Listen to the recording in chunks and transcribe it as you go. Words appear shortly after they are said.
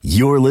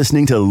You're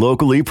listening to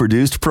locally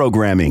produced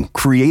programming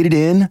created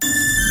in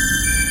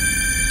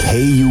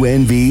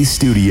KUNV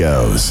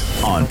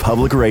Studios on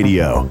Public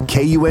Radio,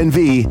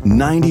 KUNV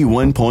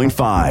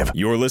 91.5.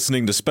 You're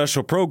listening to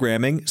special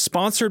programming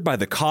sponsored by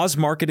the Cause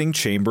Marketing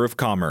Chamber of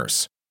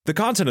Commerce. The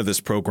content of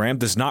this program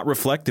does not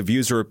reflect the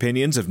views or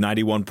opinions of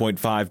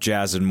 91.5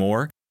 Jazz and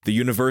More, the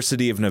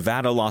University of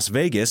Nevada, Las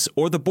Vegas,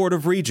 or the Board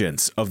of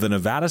Regents of the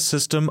Nevada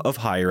System of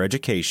Higher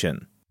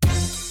Education.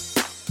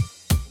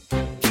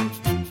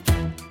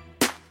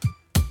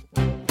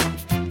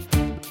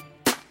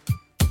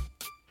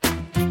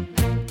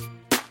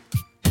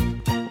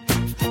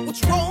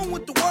 What's wrong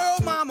with the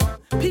world, mama?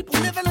 People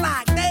living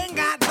like they ain't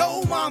got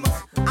no mamas.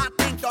 I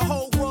think the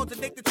whole world's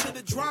addicted to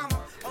the drama.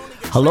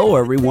 Hello,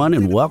 everyone,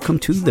 and welcome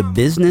to the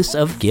Business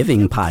of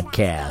Giving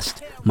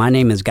podcast. My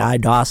name is Guy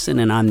Dawson,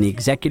 and I'm the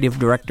Executive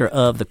Director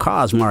of the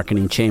Cause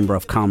Marketing Chamber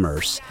of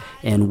Commerce.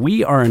 And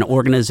we are an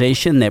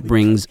organization that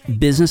brings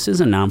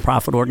businesses and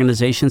nonprofit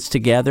organizations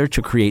together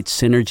to create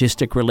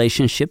synergistic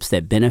relationships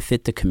that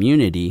benefit the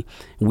community.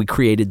 We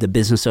created the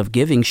Business of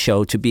Giving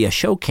show to be a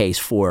showcase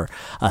for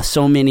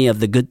so many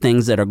of the good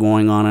things that are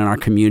going on in our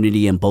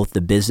community in both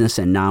the business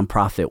and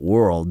nonprofit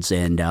worlds.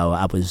 And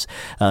I was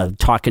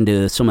talking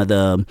to some of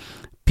the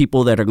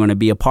people that are going to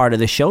be a part of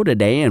the show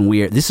today, and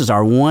this is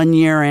our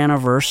 1-year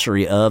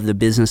anniversary of the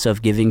Business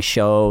of Giving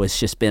show. It's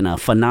just been a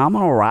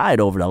phenomenal ride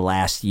over the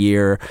last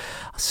year.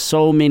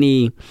 So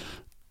many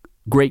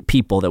great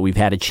people that we've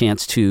had a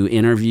chance to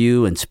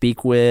interview and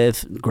speak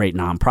with, great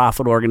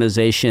nonprofit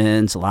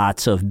organizations,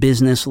 lots of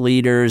business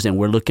leaders, and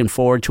we're looking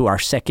forward to our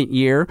second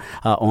year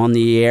on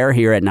the air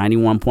here at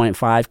 91.5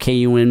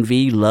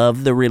 KUNV.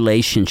 Love the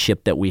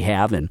relationship that we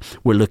have, and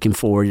we're looking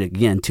forward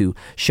again to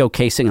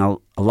showcasing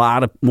a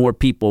lot of more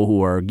people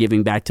who are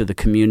giving back to the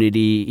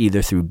community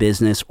either through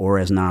business or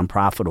as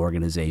nonprofit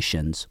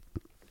organizations.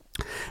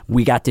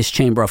 We got this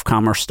Chamber of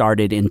Commerce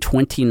started in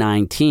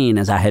 2019.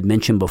 As I had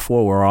mentioned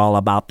before, we're all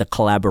about the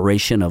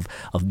collaboration of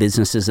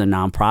businesses and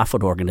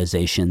nonprofit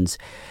organizations.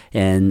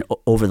 And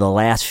over the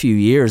last few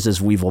years,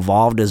 as we've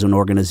evolved as an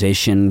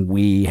organization,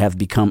 we have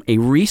become a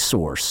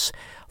resource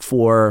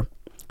for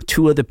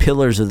two of the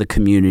pillars of the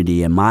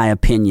community. In my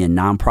opinion,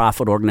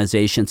 nonprofit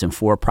organizations and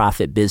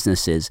for-profit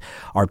businesses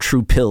are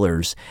true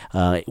pillars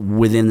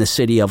within the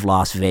city of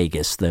Las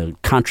Vegas. The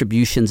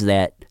contributions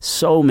that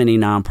so many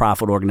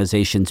nonprofit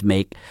organizations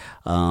make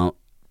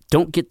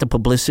don't get the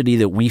publicity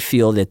that we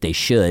feel that they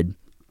should.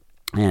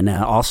 And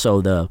also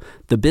the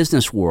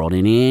business world.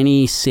 In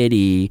any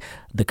city,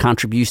 the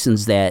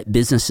contributions that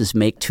businesses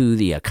make to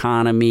the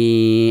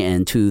economy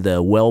and to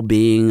the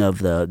well-being of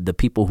the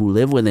people who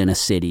live within a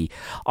city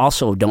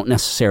also don't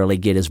necessarily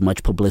get as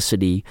much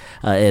publicity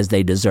as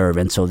they deserve.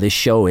 And so this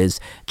show is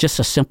just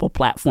a simple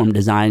platform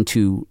designed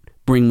to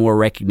bring more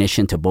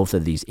recognition to both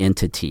of these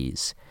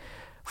entities.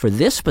 For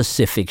this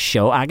specific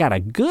show, I got a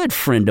good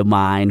friend of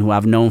mine who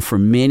I've known for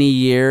many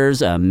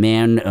years. A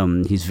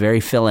man, he's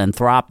very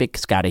philanthropic.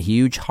 He's got a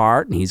huge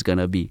heart, and he's going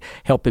to be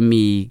helping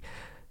me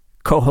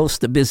co-host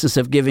the Business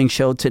of Giving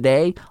show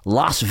today.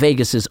 Las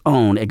Vegas's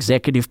own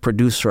executive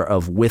producer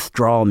of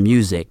Withdrawal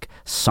music,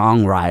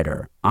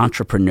 songwriter,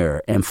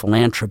 entrepreneur, and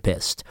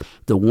philanthropist,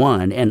 the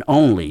one and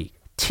only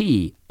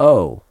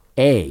TOAO.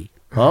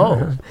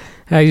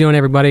 How you doing,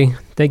 everybody?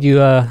 Thank you,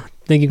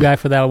 Guy,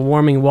 for that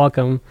warming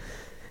welcome.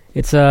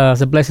 It's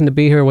a blessing to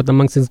be here with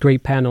amongst this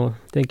great panel.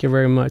 Thank you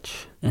very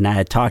much. And I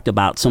had talked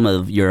about some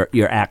of your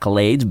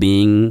accolades,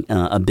 being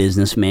a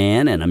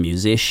businessman and a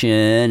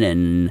musician,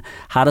 and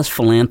how does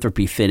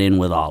philanthropy fit in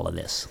with all of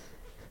this?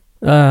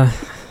 Where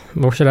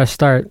should I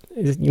start?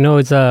 It's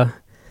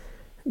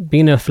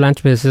being a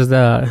philanthropist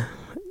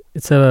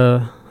it's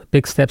a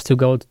big steps to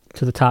go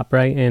to the top,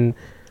 right? And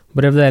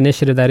whatever that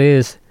initiative that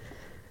is,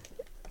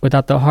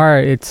 without the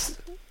heart, it's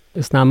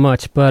not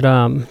much. But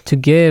to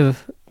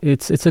give.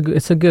 It's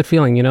a good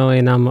feeling,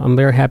 and I'm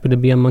very happy to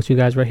be amongst you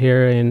guys right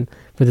here and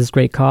for this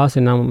great cause,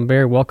 and I'm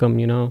very welcome,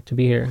 to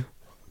be here.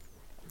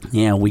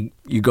 Yeah,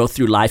 you go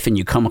through life and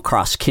you come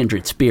across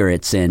kindred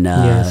spirits, and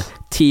yes.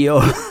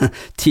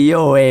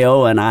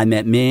 TOAO and I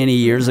met many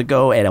years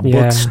ago at a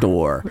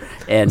bookstore,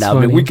 and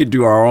we could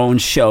do our own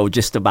show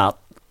just about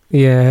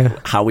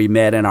how we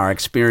met and our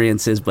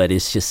experiences, but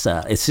it's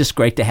just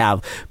great to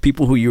have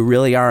people who you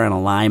really are in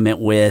alignment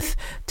with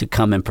to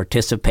come and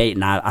participate.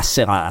 And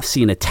I've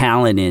seen a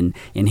talent in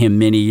him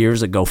many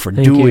years ago for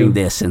doing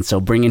this, and so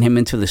bringing him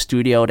into the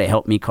studio to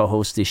help me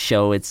co-host this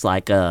show, it's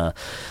like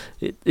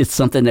it's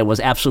something that was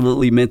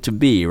absolutely meant to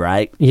be,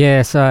 right?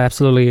 Yes,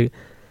 absolutely.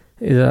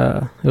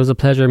 It was a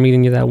pleasure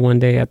meeting you that one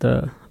day at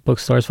the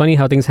bookstore. It's funny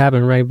how things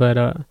happen, right?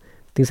 But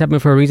things happen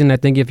for a reason. I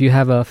think if you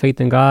have faith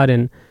in God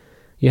and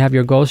you have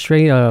your goals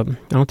straight, I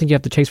don't think you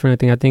have to chase for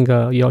anything. I think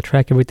you'll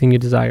attract everything you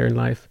desire in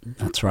life.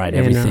 That's right.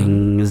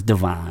 Everything is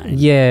divine.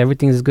 Yeah,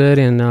 everything is good,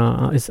 and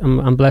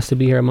I'm blessed to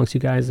be here amongst you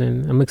guys,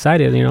 and I'm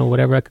excited.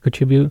 Whatever I could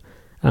contribute,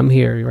 I'm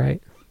here,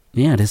 right?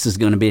 Yeah, this is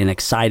going to be an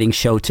exciting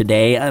show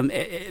today.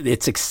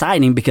 It's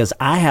exciting because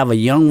I have a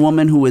young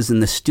woman who is in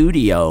the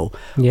studio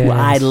who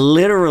I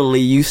literally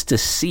used to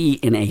see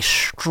in a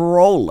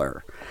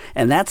stroller.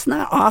 And that's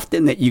not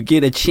often that you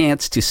get a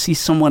chance to see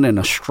someone in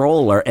a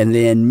stroller and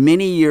then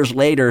many years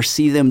later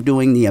see them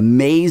doing the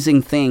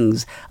amazing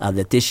things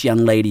that this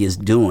young lady is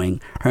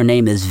doing. Her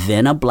name is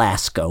Vina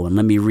Glasgow, and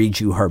let me read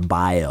you her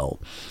bio.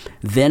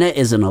 Vina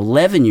is an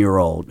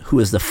 11-year-old who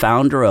is the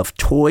founder of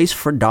Toys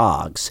for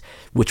Dogs,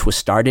 which was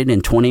started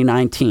in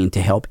 2019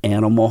 to help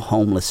animal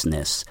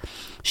homelessness.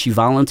 She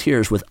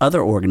volunteers with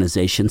other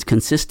organizations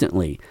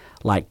consistently,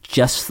 like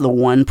Just the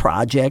One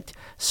Project,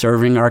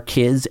 Serving Our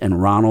Kids,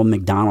 and Ronald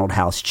McDonald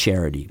House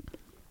Charity.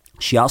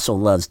 She also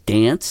loves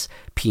dance,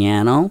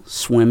 piano,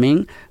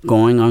 swimming,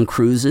 going on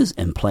cruises,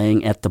 and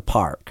playing at the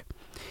park.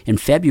 In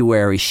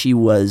February, she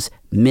was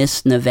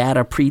Miss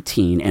Nevada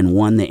Preteen and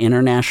won the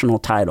international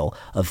title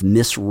of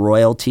Miss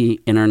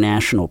Royalty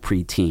International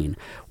Preteen,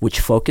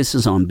 which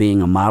focuses on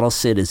being a model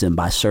citizen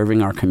by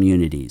serving our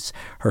communities.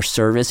 Her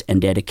service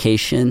and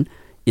dedication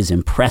is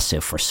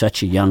impressive for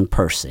such a young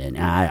person.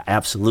 I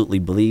absolutely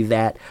believe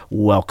that.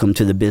 Welcome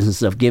to the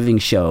Business of Giving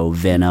show,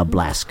 Vina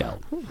Glasgow.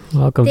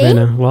 Welcome,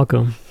 Vina.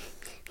 Welcome.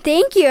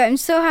 Thank you. I'm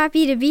so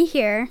happy to be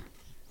here.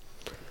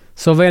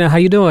 So, Vina, how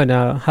you doing?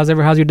 How's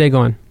your day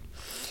going?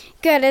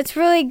 Good. It's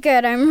really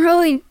good. I'm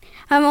a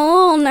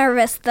little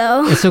nervous,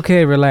 though. It's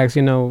okay. Relax.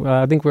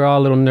 I think we're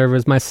all a little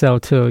nervous.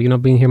 Myself, too.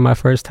 Being here my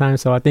first time.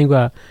 So I think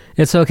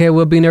it's okay.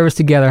 We'll be nervous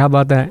together. How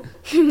about that?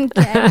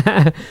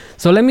 Okay.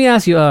 So let me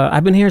ask you,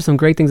 I've been hearing some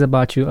great things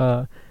about you.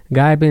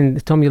 Guy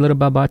told me a little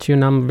bit about you,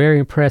 and I'm very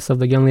impressed of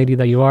the young lady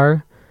that you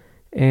are,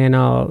 and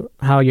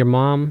how your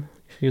mom,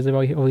 she's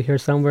over here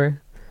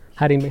somewhere,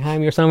 hiding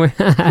behind me or somewhere.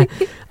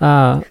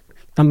 I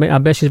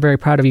bet she's very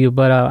proud of you.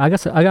 But I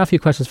got a few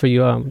questions for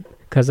you.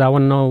 Because I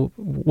want to know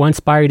what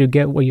inspired you to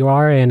get what you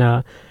are, and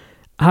I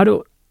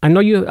know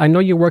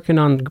you're working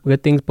on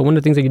good things, but one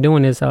of the things that you're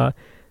doing is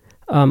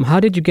how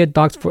did you get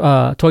Toys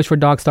for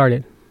Dogs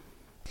started?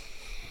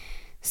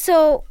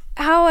 So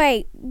how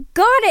I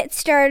got it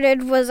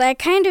started was I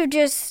kind of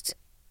just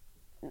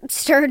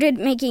started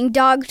making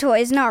dog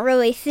toys, not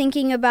really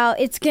thinking about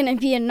it's going to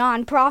be a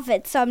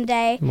nonprofit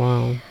someday.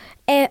 Wow.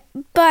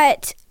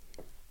 But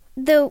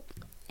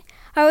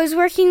I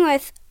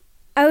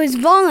was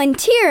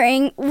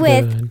volunteering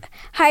with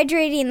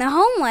hydrating the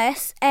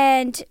homeless,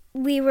 and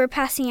we were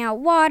passing out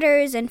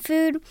waters and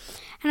food,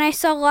 and I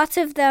saw lots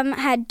of them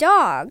had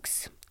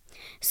dogs.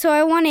 So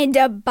I wanted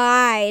to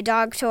buy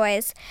dog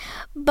toys,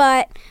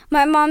 but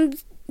my mom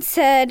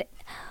said,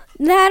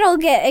 that'll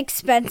get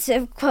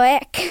expensive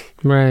quick.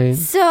 Right.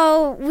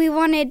 So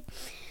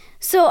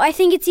I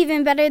think it's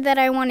even better that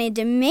I wanted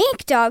to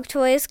make dog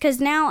toys, because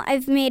now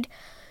I've made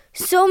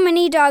so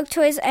many dog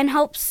toys and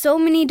helped so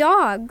many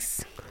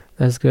dogs.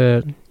 That's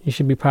good. You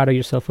should be proud of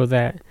yourself for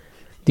that.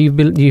 Do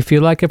you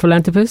feel like a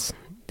philanthropist?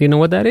 Do you know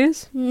what that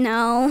is?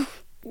 No.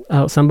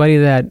 Somebody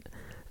that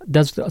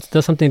does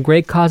something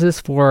great causes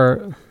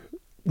for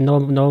no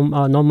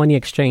money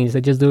exchange.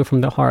 They just do it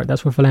from the heart.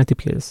 That's what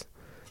philanthropy is.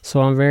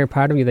 So I'm very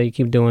proud of you that you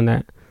keep doing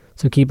that.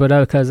 So keep it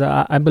up, because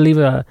I believe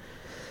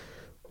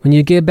when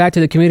you give back to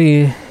the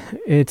community,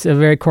 it's a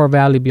very core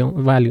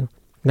value.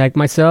 Like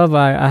myself,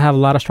 I have a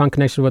lot of strong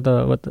connection with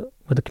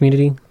the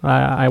community.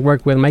 I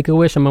work with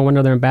Make-A-Wish. I'm one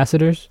of their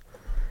ambassadors,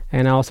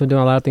 and I also do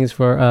a lot of things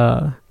for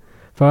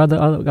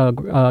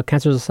other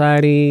cancer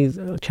societies,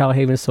 child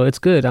havens. So it's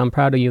good. I'm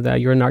proud of you that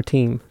you're in our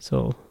team.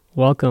 So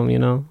welcome.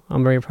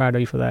 I'm very proud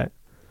of you for that.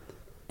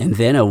 And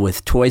then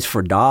with Toys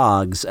for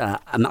Dogs,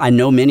 I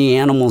know many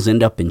animals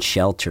end up in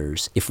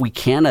shelters. If we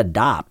can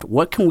adopt,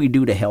 what can we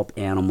do to help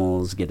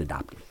animals get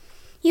adopted?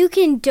 You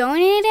can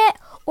donate it,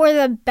 or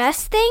the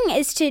best thing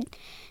is to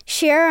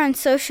share on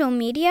social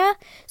media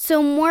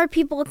so more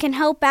people can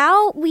help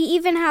out. We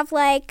even have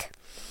a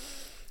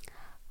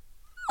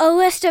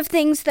list of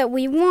things that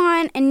we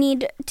want and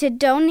need to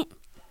donate,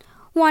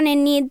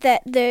 need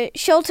that the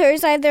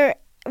shelters either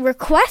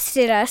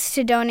requested us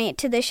to donate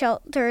to the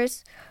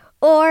shelters,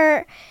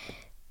 or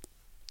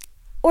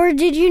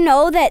did you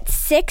know that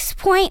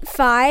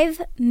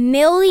 6.5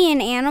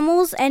 million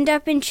animals end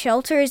up in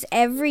shelters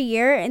every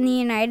year in the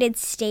United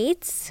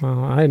States?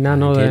 Oh, I did not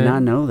know that. I did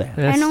not know that.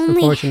 That's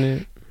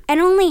unfortunate. And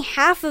only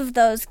half of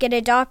those get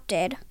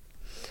adopted.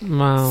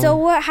 Wow. So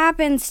what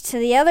happens to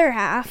the other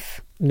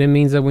half? That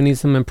means that we need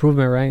some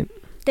improvement, right?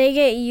 They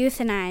get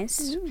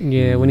euthanized.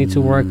 Yeah, we need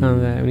to work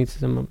on that. We need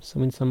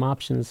some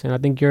options, and I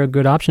think you're a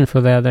good option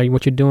for that.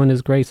 What you're doing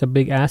is great. It's a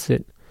big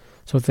asset.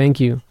 So thank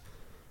you.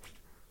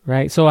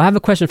 Right. So I have a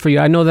question for you.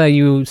 I know that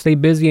you stay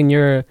busy and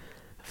you're a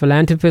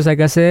philanthropist, like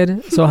I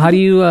said. So how do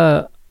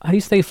you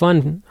stay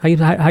fun? How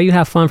you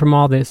have fun from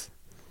all this?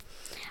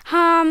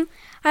 I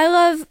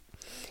love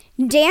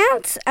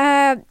dance.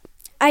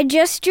 I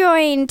just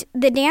joined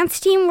the dance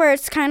team, where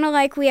it's kind of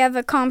like we have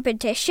a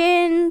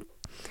competition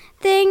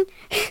thing.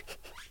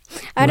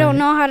 I don't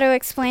know how to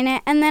explain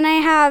it. And then I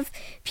have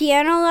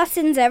piano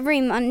lessons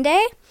every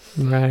Monday.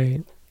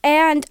 Right.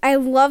 And I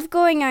love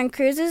going on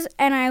cruises,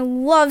 and I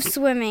love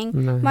swimming.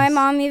 Nice. My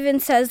mom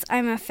even says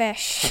I'm a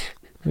fish.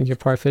 You're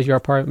part fish, you're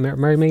a part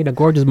mermaid, a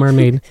gorgeous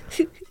mermaid.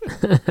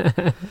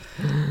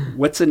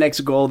 What's the next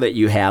goal that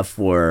you have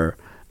for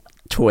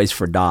Toys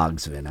for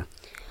Dogs, Vina?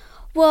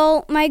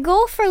 Well, my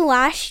goal for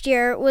last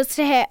year was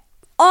to hit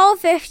all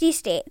 50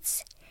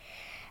 states.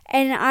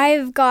 And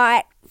I've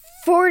got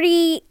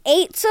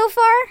 48 so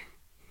far.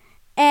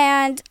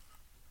 And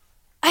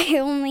I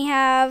only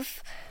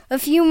have a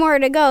few more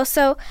to go.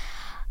 So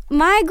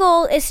my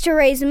goal is to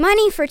raise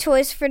money for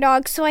Toys for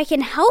Dogs so I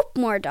can help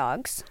more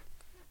dogs.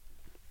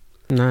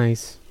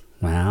 Nice.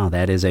 Wow,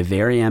 that is a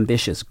very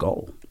ambitious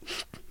goal.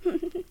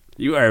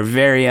 You are a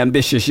very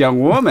ambitious young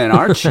woman,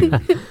 aren't you?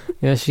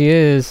 Yeah, she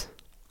is.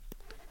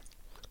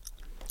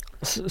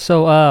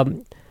 So,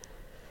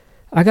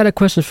 I got a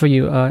question for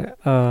you. I'm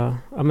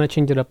going to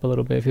change it up a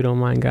little bit if you don't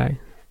mind, Guy.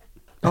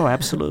 Oh,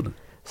 absolutely.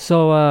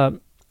 So,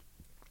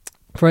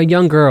 for a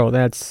young girl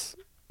that's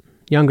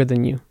younger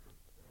than you,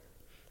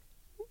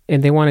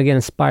 and they want to get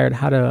inspired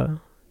how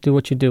to do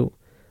what you do,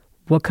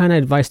 what kind of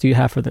advice do you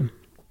have for them?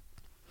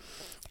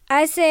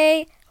 I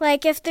say,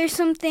 like, if there's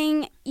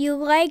something you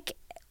like,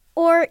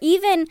 or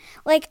even,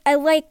 like, I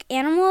like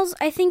animals,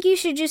 I think you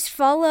should just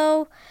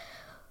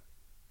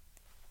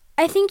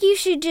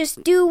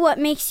do what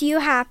makes you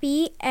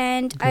happy,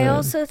 and Good. I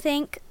also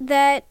think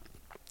that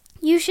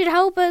you should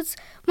help as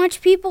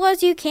much people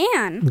as you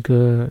can.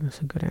 Good.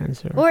 That's a good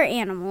answer. Or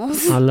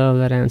animals. I love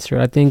that answer.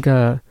 I think,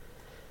 I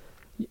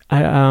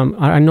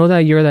know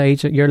that you're that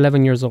age, you're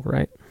 11 years old,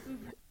 right?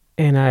 Mm-hmm.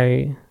 And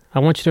I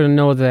want you to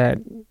know that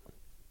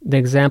the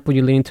example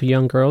you lead to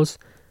young girls,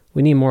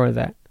 we need more of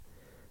that.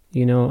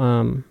 You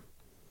know,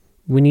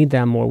 we need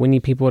that more. We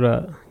need people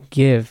to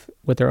give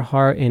with their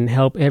heart and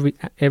help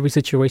every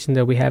situation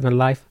that we have in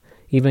life,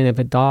 even if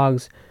it's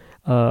dogs,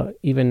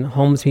 even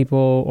homeless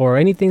people, or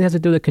anything that has to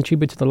do to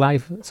contribute to the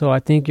life. So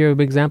I think you're a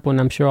big example, and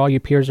I'm sure all your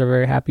peers are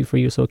very happy for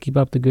you. So keep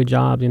up the good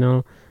job. You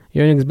know,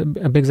 you're a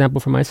big example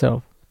for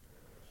myself.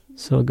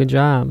 So good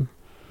job.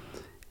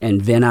 And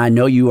Vina, I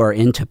know you are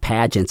into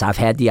pageants. I've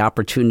had the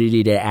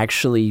opportunity to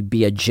actually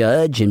be a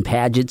judge in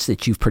pageants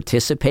that you've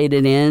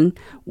participated in.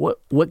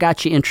 What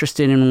got you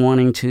interested in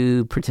wanting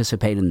to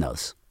participate in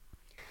those?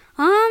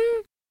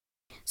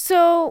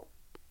 So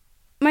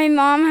my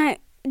mom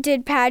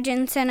did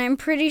pageants, and I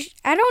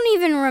don't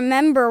even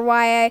remember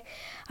why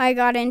I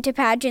got into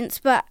pageants,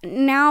 but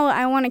now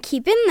I want to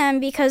keep in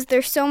them because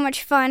they're so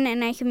much fun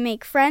and I can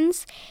make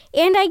friends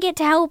and I get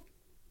to help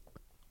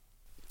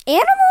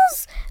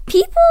animals,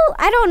 people.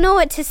 I don't know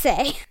what to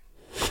say.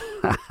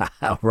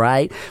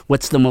 Right?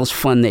 What's the most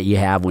fun that you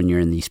have when you're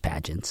in these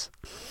pageants?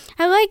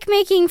 I like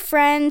making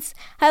friends.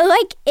 I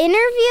like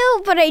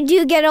interview, but I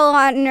do get a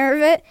lot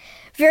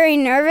very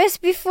nervous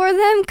before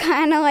them,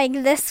 kind of like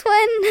this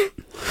one.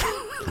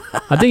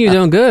 I think you're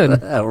doing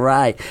good.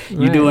 Right.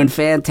 You're doing a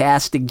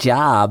fantastic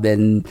job,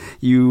 and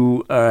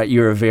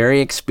you're very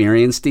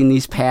experienced in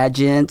these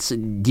pageants.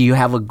 Do you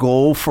have a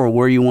goal for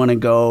where you want to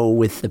go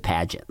with the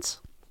pageants?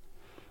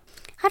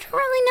 I don't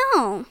really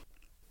know.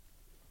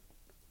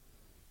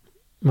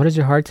 What does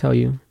your heart tell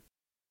you?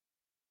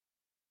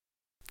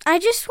 I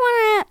just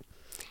want to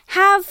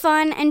have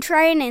fun and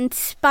try and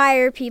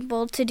inspire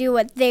people to do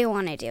what they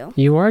want to do.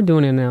 You are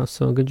doing it now,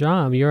 so good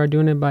job. You are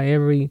doing it by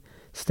every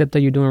step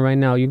that you're doing right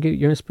now.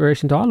 You're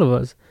inspiration to all of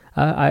us.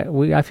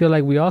 I feel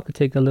like we all could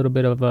take a little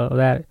bit of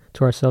that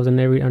to ourselves in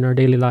our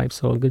daily life.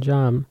 So good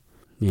job.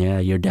 Yeah,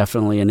 you're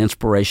definitely an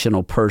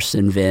inspirational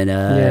person,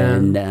 Vina. Yeah.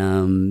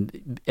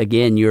 And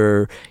again,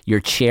 your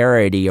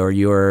charity or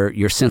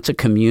your sense of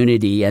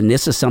community, and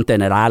this is something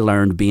that I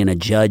learned being a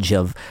judge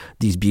of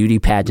these beauty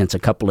pageants a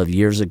couple of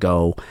years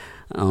ago,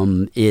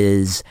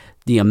 is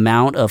the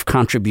amount of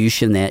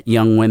contribution that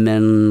young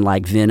women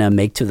like Vina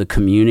make to the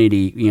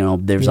community. You know,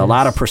 there's a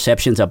lot of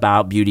perceptions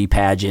about beauty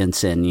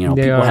pageants, and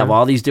people have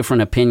all these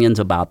different opinions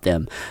about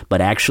them.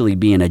 But actually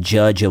being a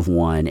judge of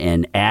one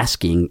and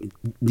asking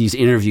these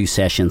interview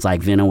sessions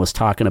like Vina was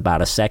talking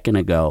about a second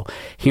ago,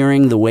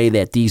 hearing the way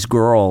that these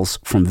girls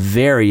from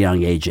very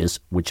young ages,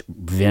 which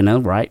Vina,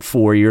 right,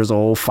 4 years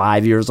old,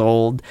 5 years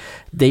old,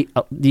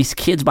 these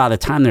kids by the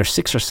time they're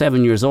 6 or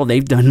 7 years old,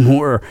 they've done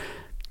more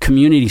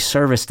community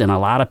service than a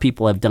lot of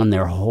people have done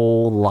their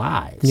whole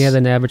lives. Yeah,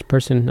 than the average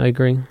person. I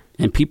agree.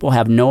 And people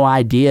have no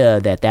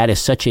idea that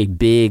is such a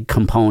big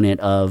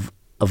component of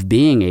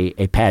being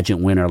a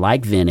pageant winner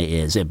like Vina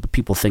is.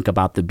 People think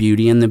about the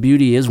beauty, and the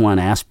beauty is one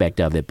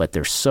aspect of it, but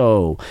there's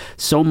so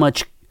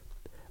much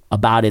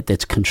about it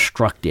that's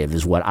constructive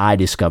is what I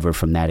discovered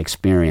from that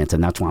experience.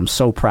 And that's why I'm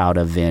so proud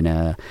of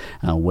Vina,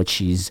 what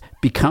she's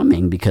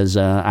becoming, because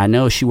I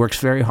know she works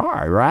very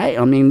hard, right?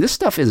 I mean, this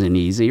stuff isn't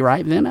easy,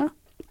 right, Vina?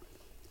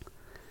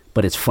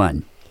 But it's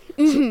fun,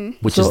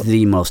 which is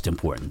the most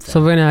important thing.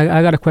 So, Vina,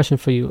 I got a question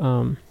for you.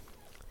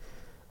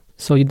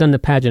 So you've done the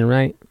pageant,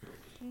 right?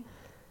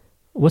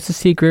 What's the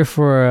secret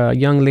for a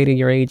young lady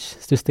your age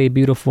to stay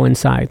beautiful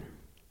inside?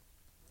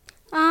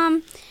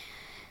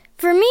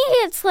 For me,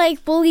 it's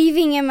like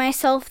believing in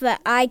myself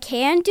that I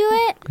can do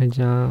it. Good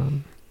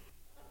job.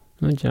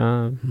 Good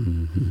job.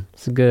 Mm-hmm.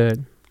 It's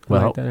good. I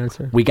Well, like that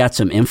answer. we got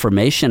some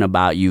information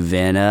about you,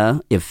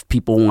 Vina. If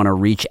people want to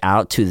reach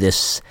out to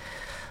this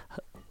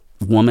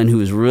woman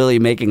who's really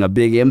making a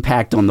big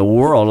impact on the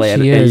world,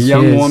 and a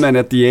young woman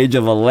at the age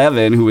of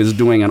 11 who is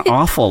doing an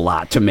awful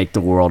lot to make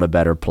the world a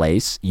better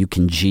place. You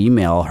can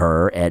Gmail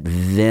her at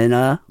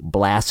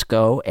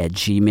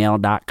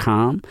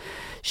vinaglasgow@gmail.com.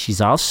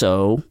 She's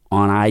also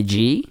on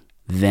IG,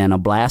 Vina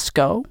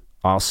Glasgow,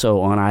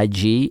 also on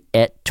IG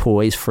at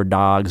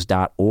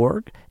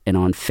toysfordogs.org, and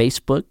on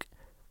Facebook,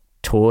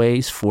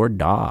 Toys for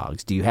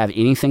Dogs. Do you have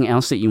anything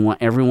else that you want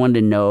everyone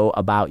to know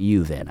about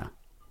you, Vina?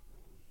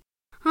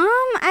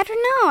 I don't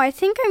know. I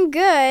think I'm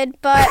good,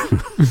 but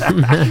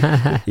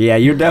yeah,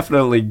 you're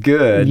definitely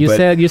good.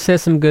 You said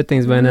some good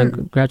things, man.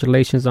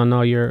 Congratulations on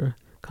all your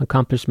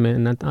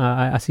accomplishment, and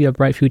I see a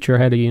bright future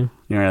ahead of you.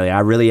 I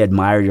really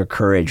admire your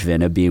courage,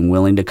 Vina, being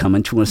willing to come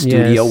into a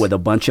studio with a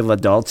bunch of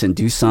adults and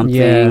do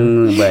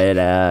something. Yeah.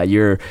 But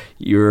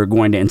you're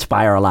going to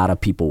inspire a lot of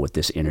people with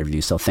this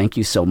interview. So thank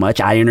you so much.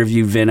 I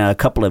interviewed Vina a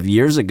couple of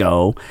years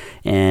ago,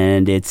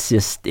 and it's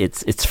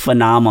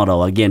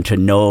phenomenal, again, to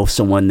know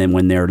someone then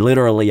when they're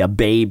literally a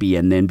baby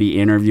and then be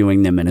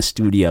interviewing them in a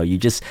studio. You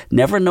just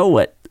never know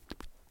where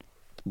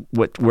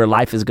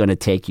life is going to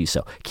take you.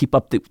 So keep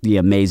up the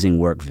amazing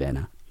work,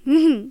 Vina.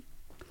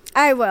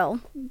 I will.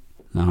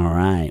 All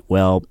right.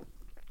 Well,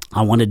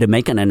 I wanted to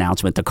make an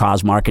announcement. The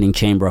Cause Marketing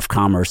Chamber of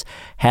Commerce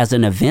has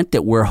an event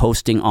that we're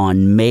hosting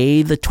on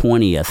May the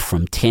 20th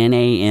from 10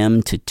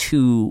 a.m. to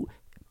 2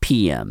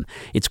 p.m.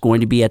 It's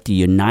going to be at the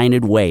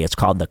United Way. It's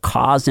called the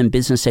Cause and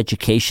Business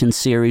Education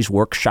Series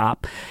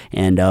Workshop,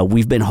 and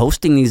we've been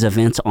hosting these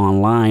events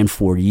online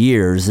for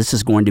years. This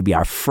is going to be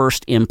our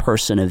first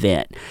in-person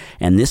event,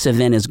 and this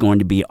event is going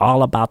to be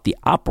all about the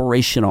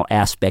operational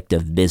aspect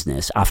of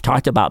business. I've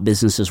talked about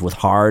businesses with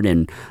heart,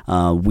 and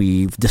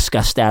we've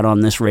discussed that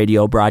on this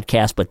radio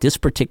broadcast, but this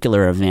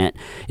particular event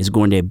is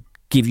going to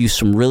give you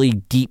some really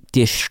deep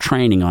dish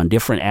training on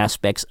different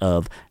aspects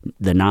of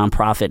the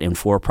nonprofit and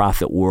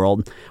for-profit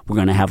world. We're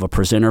going to have a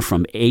presenter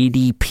from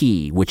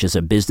ADP, which is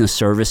a business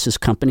services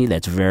company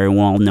that's very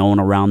well known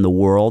around the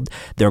world.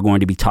 They're going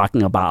to be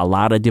talking about a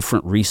lot of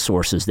different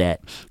resources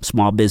that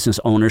small business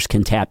owners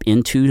can tap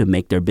into to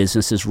make their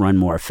businesses run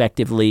more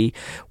effectively.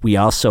 We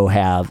also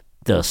have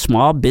the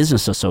Small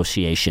Business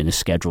Association is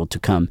scheduled to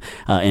come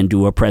and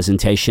do a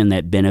presentation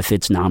that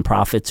benefits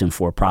nonprofits and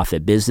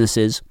for-profit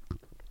businesses.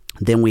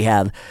 Then we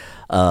have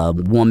a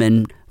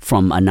woman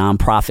from a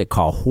nonprofit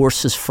called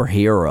Horses for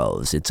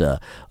Heroes. It's a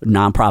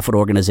nonprofit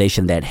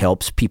organization that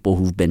helps people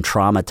who've been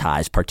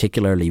traumatized,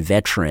 particularly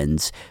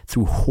veterans,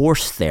 through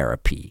horse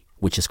therapy,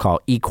 which is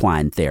called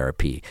equine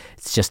therapy.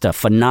 It's just a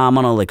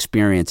phenomenal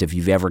experience if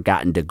you've ever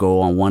gotten to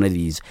go on one of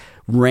these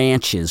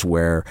ranches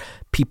where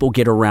people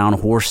get around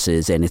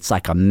horses, and it's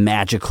like a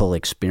magical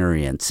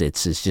experience.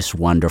 It's just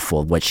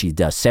wonderful what she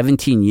does.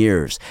 17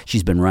 years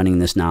she's been running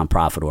this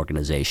nonprofit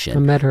organization. I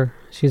met her.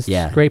 She's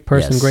a great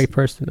person, great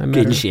person. I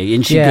met her.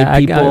 Isn't she good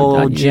people?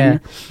 I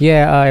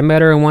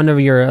met her in one of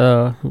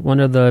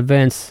the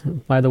events.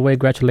 By the way,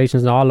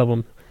 congratulations to all of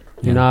them.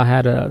 You know, I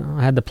had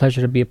the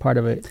pleasure to be a part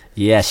of it.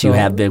 Yes, you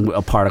have been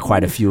a part of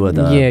quite a few of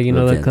the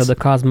events. The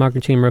Cause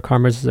Marketing Chamber of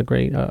Commerce is a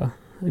great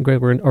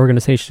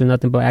organization.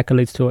 Nothing but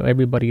accolades to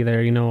everybody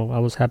there. You know, I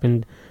was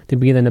happy to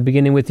be there in the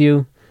beginning with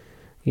you.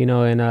 You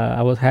know, and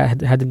I had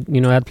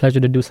the pleasure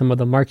to do some of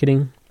the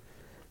marketing.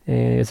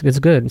 And it's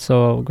good.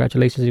 So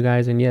congratulations, you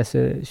guys. And yes,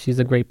 she's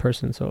a great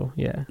person. So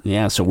yeah.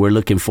 Yeah. So we're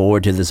looking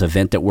forward to this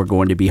event that we're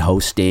going to be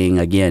hosting.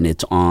 Again,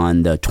 it's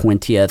on the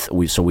 20th.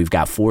 We've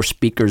got 4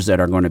 speakers that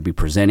are going to be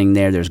presenting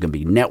there. There's going to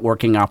be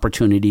networking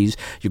opportunities.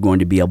 You're going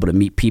to be able to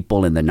meet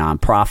people in the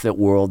nonprofit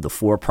world, the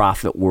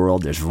for-profit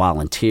world. There's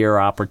volunteer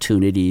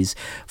opportunities.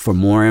 For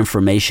more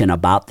information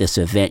about this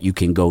event, you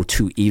can go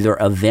to either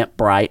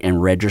Eventbrite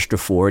and register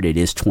for it. It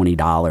is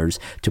 $20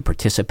 to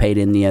participate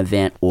in the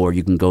event, or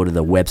you can go to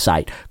the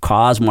website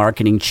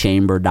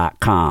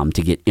causemarketingchamber.com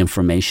to get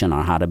information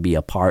on how to be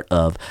a part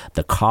of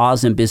the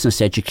Cause and Business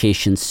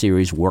Education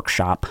Series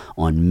Workshop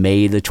on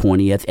May the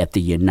 20th at the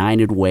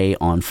United Way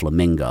on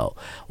Flamingo.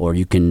 Or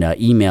you can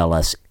email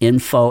us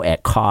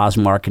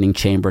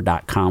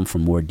info@causemarketingchamber.com for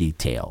more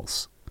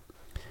details.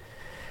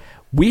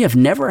 We have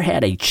never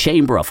had a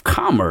Chamber of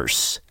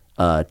Commerce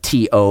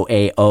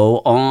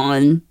TOAO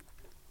on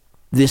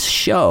this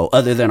show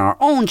other than our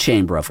own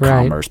Chamber of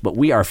Commerce, but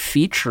we are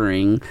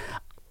featuring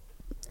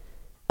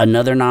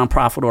another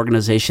nonprofit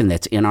organization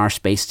that's in our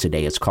space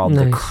today. It's called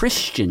the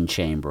Christian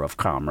Chamber of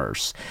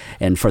Commerce.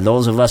 And for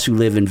those of us who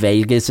live in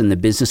Vegas in the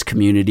business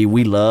community,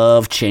 we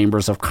love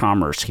chambers of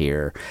commerce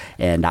here.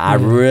 And I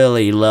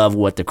really love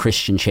what the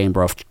Christian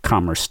Chamber of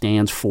Commerce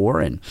stands for.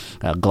 And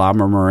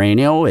Gloomer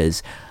Moreno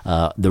is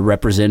the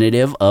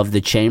representative of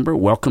the chamber.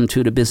 Welcome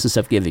to the Business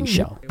of Giving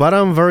show. But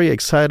I'm very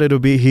excited to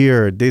be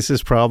here. This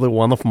is probably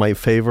one of my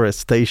favorite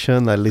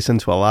stations. I listen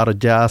to a lot of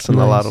jazz and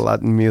a lot of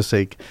Latin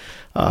music.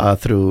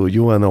 Through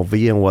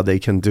UNLV and what they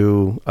can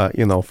do,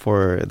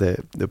 for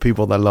the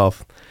people that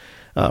love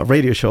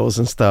radio shows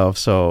and stuff.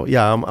 So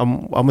yeah,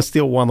 I'm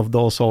still one of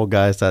those old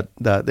guys that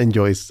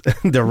enjoys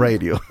the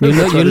radio. You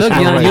look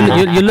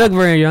young. You look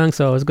very young,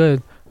 so it's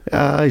good.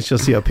 It's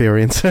just the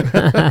appearance.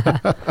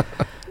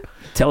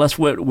 Tell us,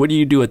 what do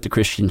you do at the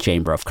Christian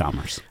Chamber of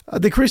Commerce?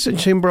 The Christian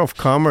Chamber of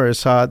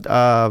Commerce, I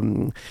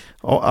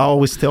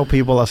always tell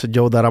people as a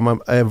joke that I'm an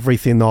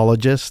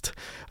everythingologist.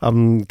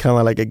 I'm kind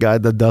of like a guy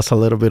that does a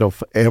little bit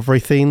of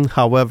everything.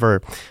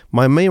 However,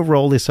 my main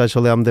role is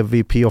actually I'm the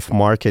VP of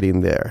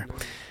marketing there.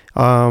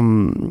 I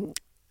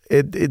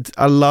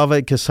love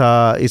it because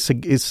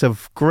it's a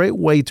great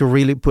way to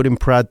really put in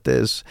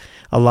practice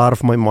a lot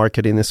of my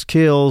marketing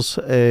skills,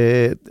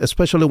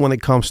 especially when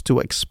it comes to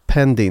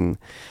expanding.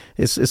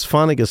 It's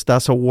funny because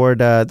that's a word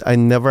that I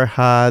never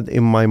had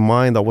in my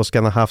mind that was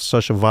going to have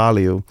such a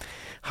value.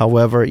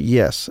 However,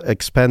 yes,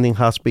 expanding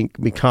has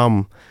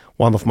become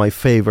one of my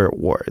favorite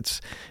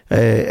words.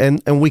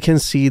 And we can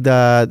see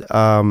that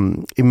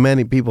in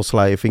many people's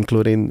life,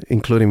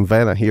 including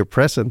Vina here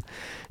present,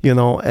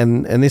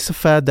 and it's the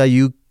fact that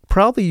you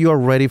are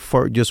ready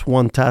for just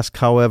one task.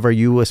 However,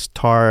 you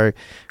start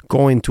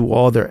going to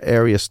other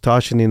areas,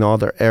 touching in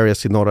other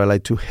areas in order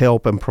to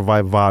help and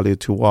provide value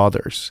to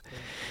others.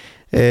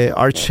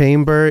 Our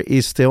chamber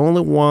is the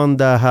only one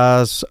that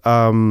has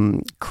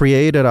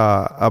created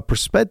a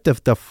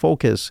perspective that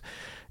focuses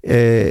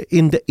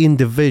in the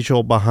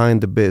individual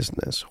behind the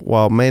business.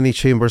 While many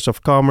chambers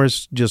of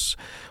commerce just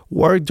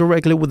work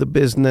directly with the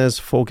business,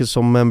 focus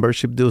on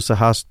membership dues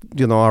that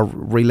are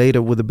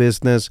related with the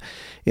business.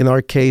 In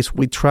our case,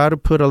 we try to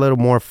put a little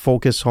more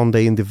focus on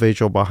the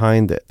individual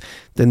behind it,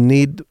 the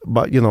need,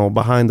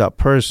 behind that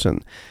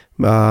person.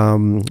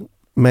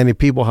 Many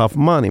people have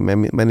money.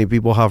 Many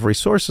people have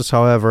resources.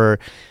 However,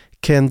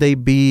 can they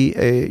be,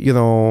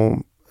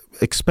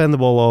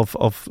 expendable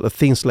of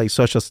things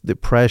such as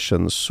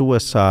depression,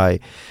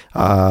 suicide,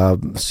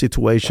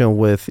 situation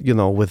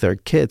with their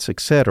kids,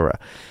 etc.?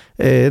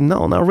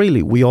 No, not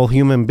really. We all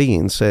human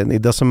beings, and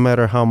it doesn't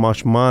matter how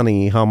much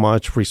money, how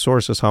much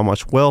resources, how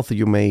much wealth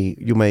you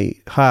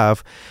may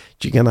have.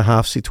 You're gonna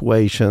have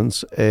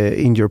situations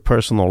in your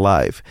personal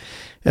life,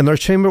 and our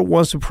chamber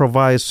wants to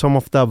provide some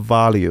of that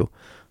value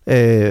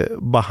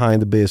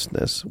behind the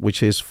business,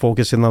 which is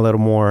focusing a little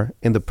more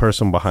in the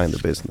person behind the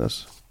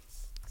business.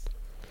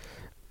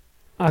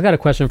 I got a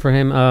question for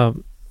him,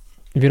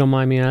 if you don't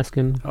mind me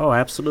asking. Oh,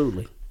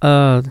 absolutely.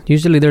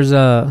 Usually there's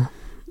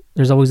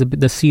always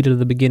the seed at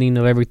the beginning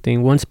of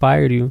everything. What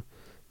inspired you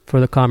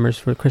for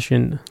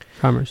Christian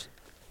commerce?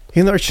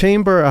 In our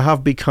chamber, I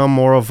have become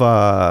more of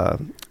the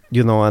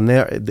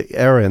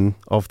Aaron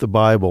of the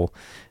Bible.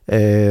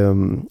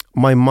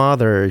 My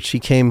mother, she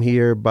came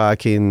here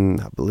back in,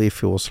 I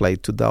believe it was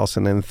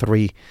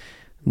 2003.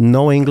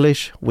 No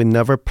English. We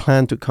never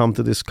planned to come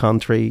to this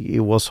country.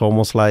 It was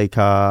almost like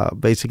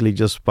basically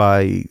just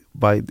by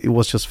it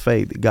was just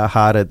fate. God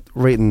had it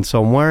written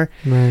somewhere,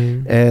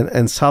 right.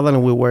 and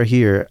suddenly we were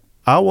here.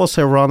 I was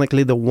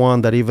ironically the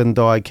one that, even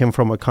though I came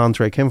from a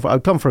country, I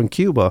come from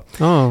Cuba,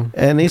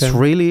 and it's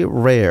really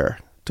rare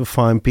to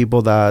find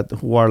people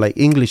who are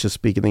English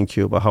speaking in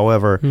Cuba.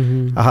 However,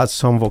 I had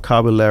some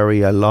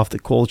vocabulary. I love the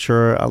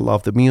culture. I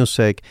love the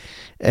music.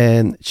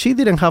 And she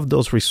didn't have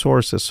those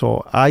resources.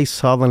 So I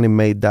suddenly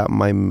made that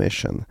my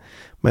mission.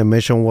 My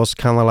mission was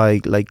kind of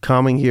like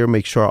coming here,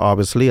 make sure,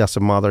 obviously, as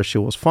a mother, she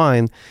was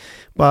fine.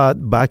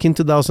 But back in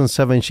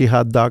 2007, she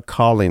had that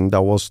calling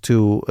that was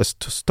to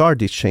start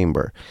this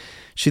chamber.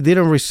 She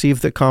didn't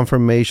receive the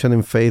confirmation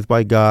in faith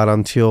by God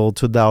until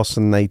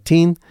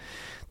 2019.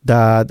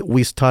 That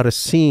we started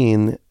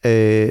seeing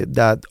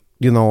that,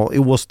 it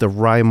was the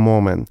right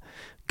moment.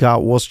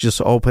 God was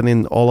just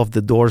opening all of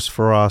the doors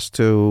for us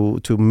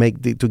to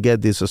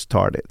get this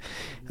started.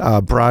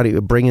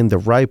 Bringing the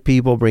right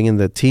people, bringing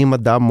the team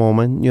at that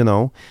moment,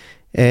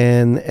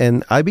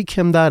 and I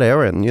became that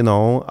Aaron,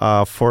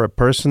 for a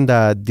person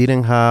that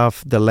didn't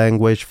have the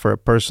language, for a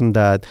person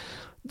that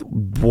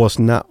was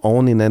not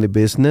owning any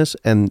business,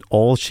 and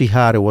all she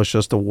had, it was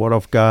just the word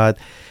of God.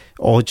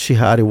 All she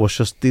had, it was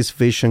just this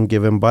vision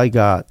given by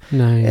God.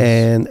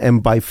 Nice.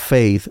 And by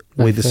faith,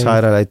 we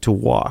decided to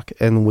walk,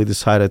 and we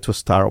decided to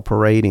start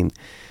operating.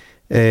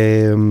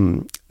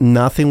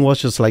 Nothing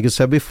was just, like you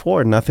said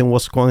before, nothing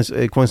was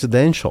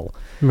coincidental.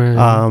 Right.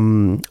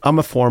 I'm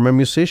a former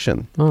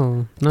musician.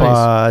 Oh, nice.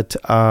 But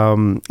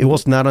it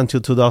was not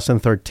until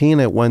 2013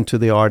 I went to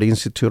the Art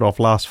Institute of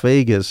Las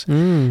Vegas.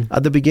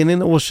 At the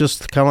beginning, it was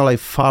just kind of like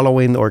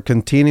following or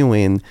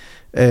continuing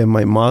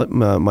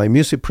my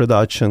music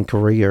production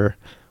career.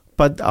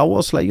 But I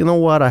was like, you know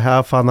what? I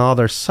have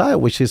another side,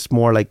 which is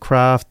more like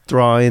craft,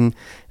 drawing.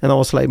 And I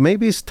was like,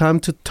 maybe it's time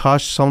to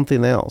touch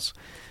something else.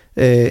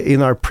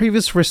 In our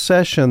previous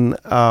recession,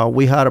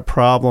 we had a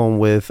problem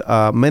with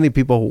many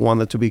people who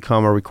wanted to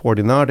become a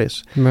recording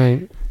artist.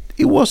 Right.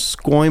 It was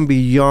going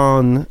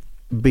beyond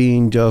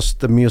being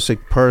just a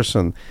music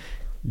person.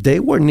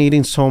 They were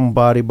needing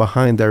somebody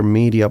behind their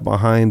media,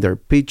 behind their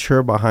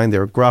picture, behind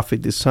their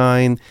graphic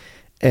design.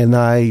 And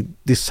I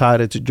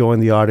decided to join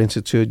the Art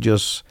Institute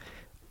just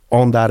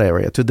on that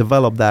area, to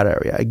develop that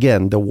area.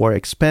 Again, the word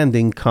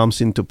expanding comes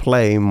into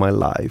play in my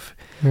life,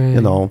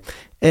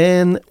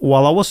 And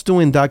while I was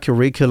doing that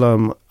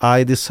curriculum,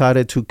 I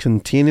decided to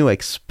continue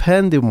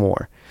expanding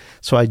more.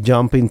 So I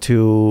jumped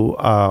into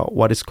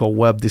what is called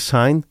web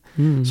design.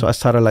 So I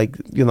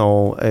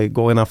started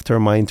going after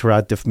my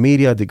interactive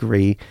media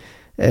degree,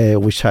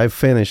 which I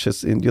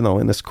finished in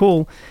the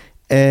school.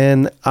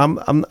 And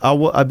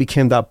I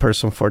became that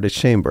person for the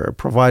chamber,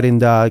 providing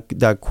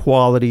that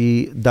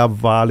quality, that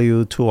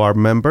value to our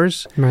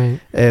members.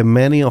 Right.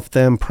 Many of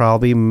them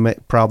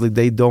probably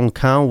they don't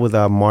count with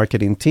a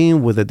marketing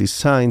team, with a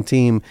design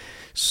team.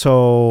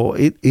 So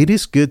it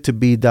is good to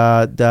be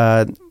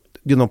that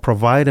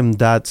provide them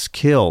that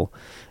skill,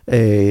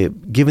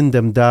 giving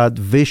them that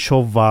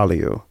visual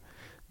value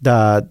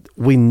that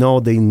we know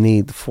they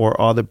need for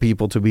other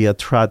people to be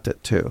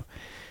attracted to.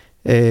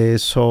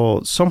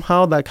 So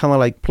somehow that kind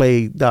of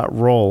played that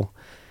role.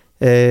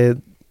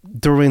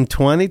 During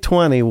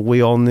 2020,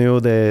 we all knew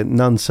the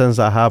nonsense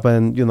that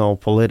happened,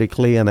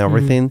 politically and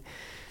everything.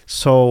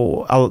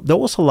 So there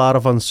was a lot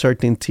of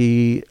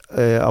uncertainty,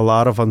 a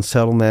lot of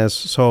unsettledness.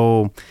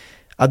 So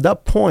at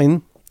that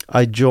point,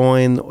 I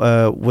joined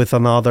with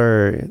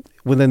an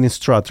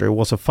instructor. It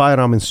was a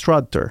firearm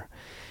instructor.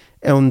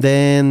 And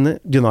then,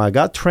 I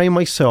got trained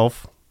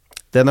myself.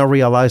 Then I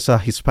realized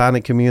that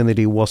Hispanic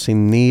community was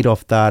in need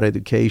of that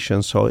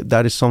education. So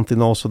that is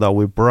something also that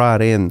we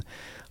brought in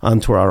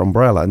onto our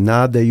umbrella.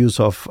 Not the use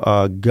of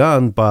a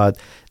gun, but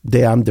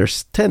the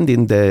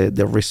understanding,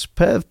 the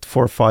respect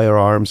for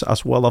firearms,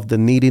 as well as the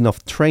needing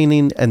of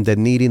training and the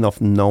needing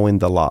of knowing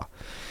the law.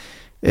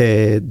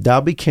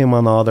 That became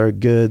another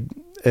good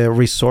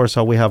resource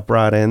that we have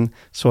brought in.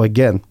 So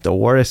again, the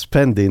word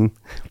spending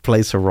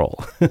plays a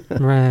role.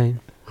 Right.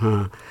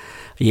 Huh.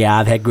 Yeah,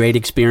 I've had great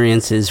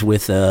experiences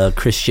with the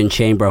Christian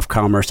Chamber of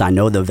Commerce. I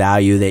know the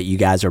value that you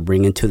guys are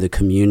bringing to the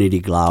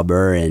community,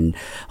 Gloomer. And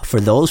for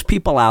those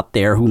people out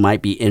there who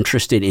might be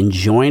interested in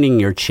joining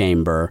your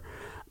chamber,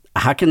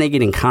 how can they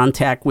get in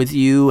contact with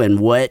you,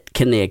 and what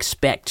can they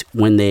expect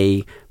when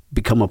they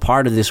become a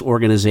part of this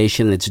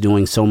organization that's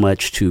doing so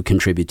much to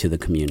contribute to the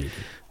community?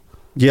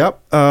 Yep.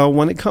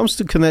 When it comes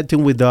to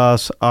connecting with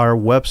us, our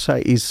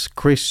website is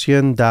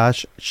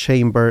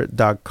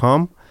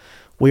christian-chamber.com.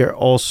 We are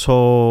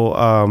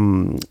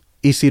also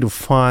easy to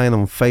find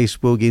on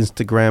Facebook,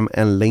 Instagram,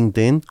 and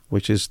LinkedIn,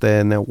 which is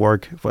the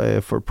network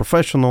for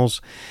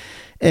professionals.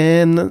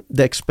 And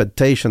the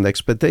expectation,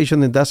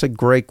 and that's a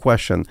great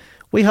question.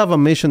 We have a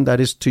mission that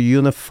is to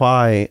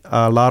unify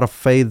a lot of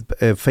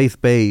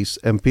faith-based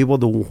and people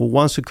who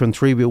wants to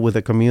contribute with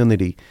the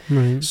community.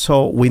 Right.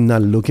 So we're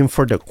not looking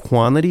for the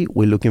quantity,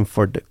 we're looking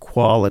for the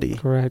quality.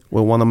 Correct.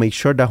 We want to make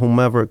sure that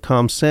whomever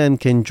comes in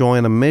can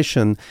join a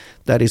mission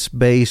that is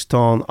based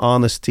on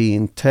honesty,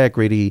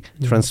 integrity,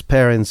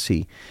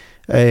 transparency.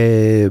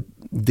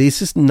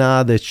 This is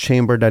not a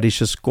chamber that is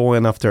just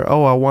going after,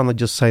 I want to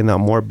just sign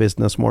up more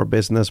business,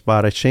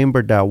 but a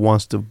chamber that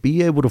wants to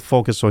be able to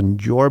focus on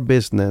your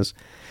business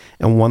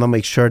and want to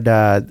make sure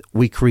that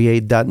we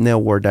create that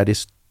network that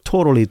is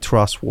totally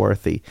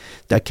trustworthy,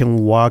 that can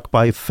walk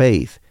by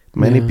faith.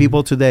 Many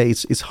people today,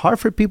 it's hard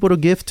for people to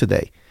give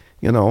today,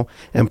 and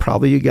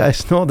probably you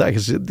guys know that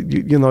because,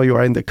 you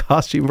are in the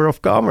Chamber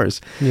of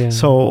Commerce. Yeah.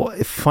 So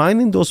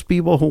finding those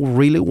people who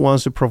really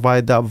wants to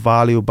provide that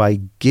value by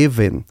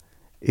giving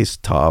is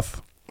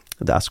tough.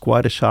 That's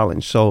quite a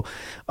challenge. So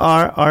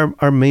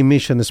our main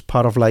mission is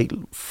part of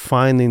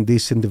finding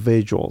these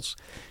individuals,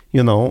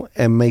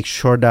 and make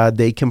sure that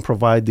they can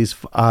provide this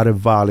added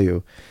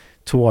value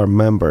to our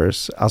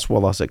members as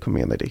well as the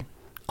community.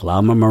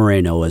 Gloomer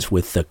Moreno is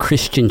with the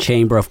Christian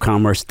Chamber of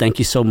Commerce. Thank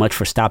you so much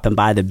for stopping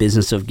by the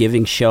Business of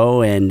Giving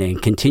show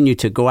and continue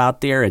to go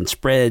out there and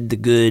spread the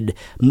good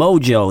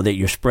mojo that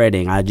you're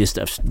spreading. I just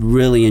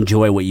really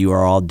enjoy what you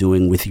are all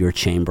doing with your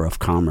Chamber of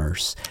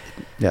Commerce.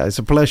 Yeah, it's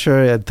a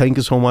pleasure. Thank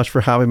you so much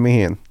for having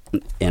me in.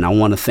 And I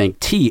want to thank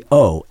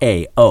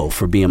TOAO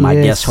for being my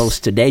guest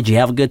host today. Did you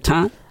have a good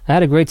time? I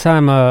had a great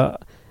time.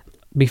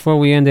 Before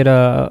we ended,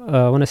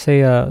 I want to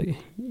say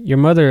your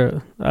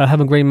mother, I have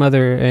a great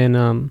mother,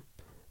 and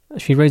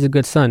she raised a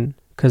good son,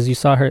 because you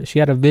saw her. She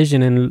had a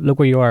vision, and look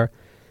where you are.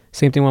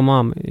 Same thing with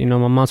Mom. My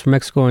mom's from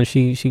Mexico, and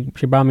she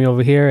brought me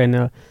over here,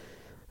 and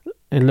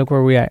look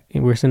where we're at.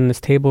 We're sitting at this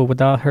table.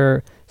 Without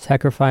her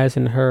sacrifice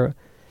and her,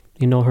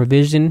 her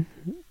vision,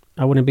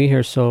 I wouldn't be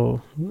here.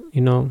 So,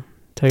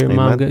 tell your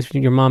mom,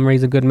 your mom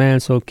raised a good man.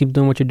 So keep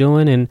doing what you're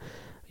doing, and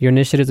your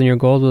initiatives and your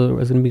goals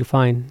is going to be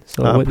fine.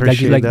 So I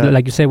appreciate that.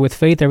 Like you said, with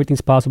faith,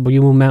 everything's possible.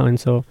 You move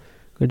mountains. So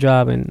good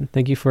job, and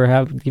thank you for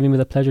giving me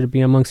the pleasure to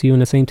be amongst you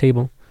in the same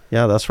table.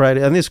 Yeah, that's right.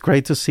 And it's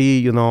great to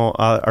see,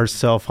 our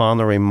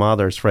self-honoring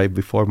mothers right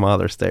before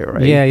Mother's Day,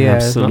 right? Yeah.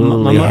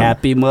 Absolutely.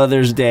 Happy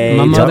Mother's Day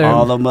to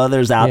all the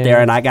mothers out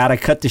there. And I got to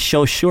cut the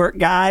show short,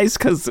 guys,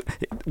 because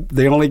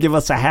they only give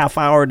us a half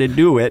hour to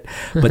do it.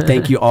 But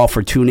thank you all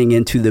for tuning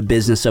into the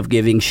Business of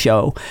Giving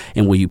show.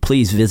 And will you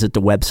please visit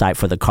the website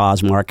for the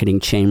Cause Marketing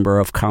Chamber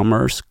of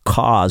Commerce,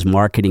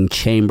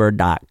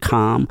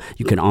 causemarketingchamber.com.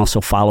 You can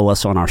also follow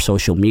us on our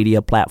social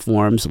media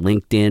platforms,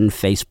 LinkedIn,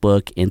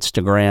 Facebook,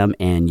 Instagram,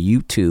 and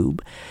YouTube.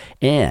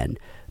 And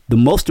the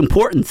most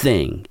important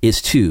thing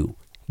is to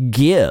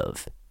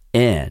give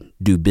and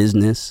do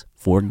business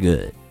for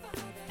good.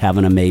 Have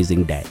an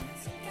amazing day.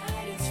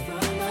 Guidance from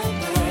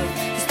above.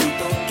 These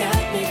people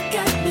got me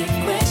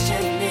questioning.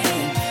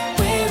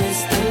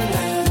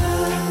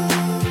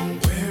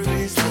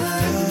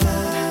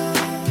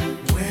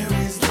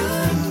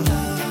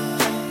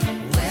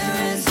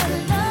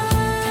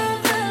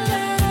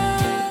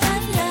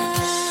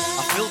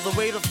 the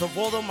weight of the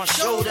world on my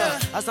shoulder.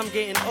 As I'm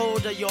getting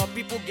older, your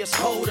people get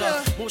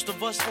colder. Most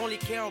of us only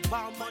care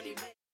about money.